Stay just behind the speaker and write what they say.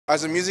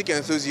As a music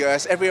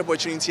enthusiast, every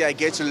opportunity I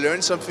get to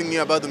learn something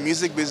new about the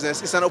music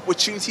business is an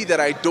opportunity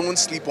that I don't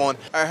sleep on.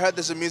 I heard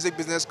there's a music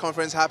business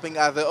conference happening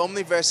at the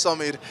Omniverse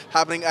Summit,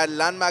 happening at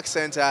Landmark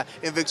Center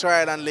in Victoria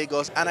Island,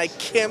 Lagos, and I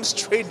came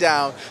straight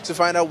down to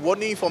find out what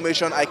new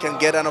information I can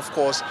get and, of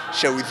course,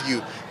 share with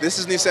you. This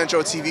is New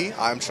Central TV.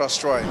 I'm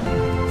Trust Troy.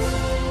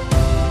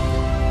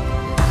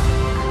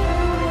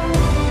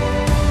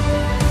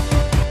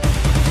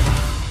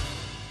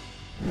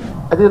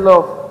 I did a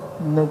lot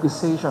of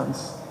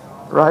negotiations,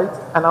 right?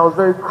 And I was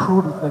very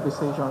crude with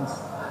negotiations.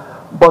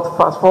 But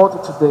fast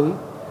forward to today,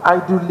 I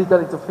do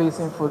legal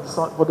interfacing for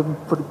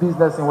the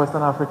business in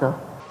Western Africa.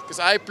 Because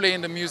I play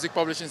in the music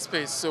publishing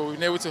space, so we've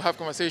been able to have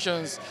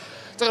conversations,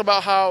 talking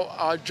about how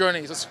our journey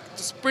is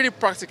just pretty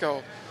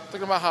practical,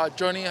 talking about how our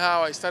journey,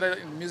 how I started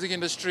in the music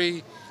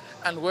industry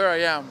and where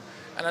I am,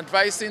 and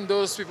advising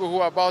those people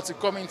who are about to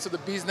come into the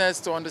business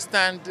to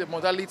understand the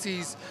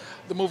modalities,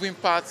 the moving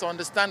parts, to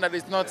understand that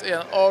it's not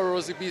an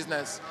all-rosy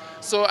business.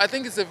 So I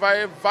think it's a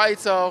very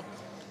vital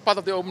part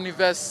of the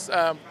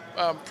Omniverse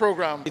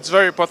program. It's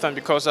very important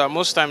because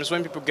most times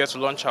when people get to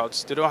launch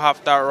out, they don't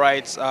have that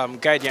right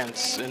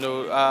guidance.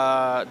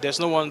 There's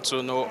no one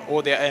to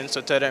hold their hands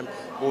to tell them,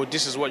 oh,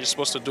 this is what you're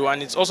supposed to do.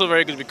 And it's also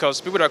very good because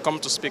people that come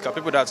to speak are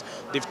people that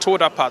they've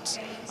told that part,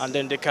 and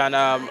then they can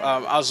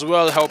as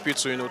well help you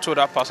to toe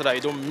that part so that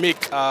you don't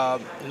make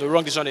the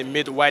wrong decision they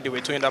made while they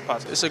were doing that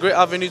part. It's a great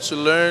avenue to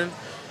learn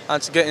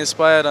and to get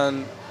inspired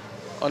and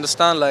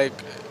understand like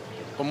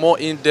a more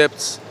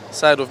in-depth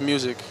side of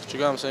music. Do you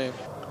get what I'm saying?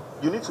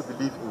 You need to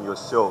believe in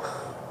yourself,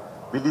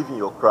 believe in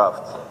your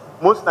craft.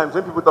 Most times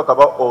when people talk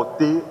about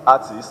Ote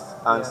artists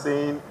and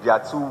saying they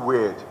are too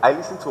weird, I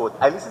listen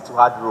to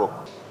hard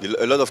rock.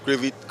 A lot of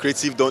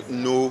creative don't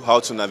know how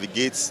to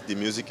navigate the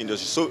music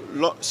industry.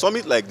 So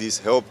summit like this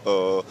help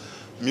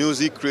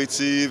music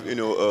creative,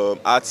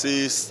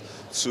 artists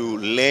to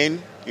learn,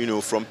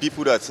 from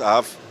people that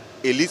have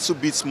a little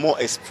bit more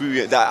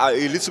experience, that are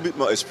a little bit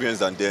more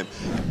experienced than them.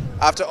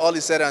 After all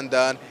is said and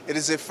done, it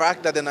is a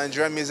fact that the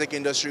Nigerian music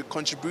industry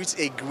contributes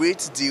a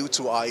great deal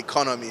to our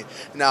economy.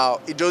 Now,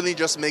 it only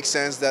just makes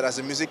sense that as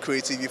a music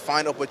creative, you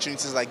find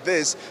opportunities like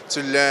this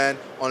to learn,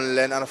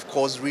 unlearn, and of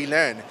course,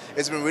 relearn.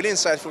 It's been really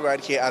insightful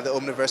right here at the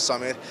Omniverse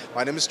Summit.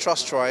 My name is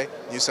Trust Troy,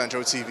 New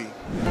Central TV.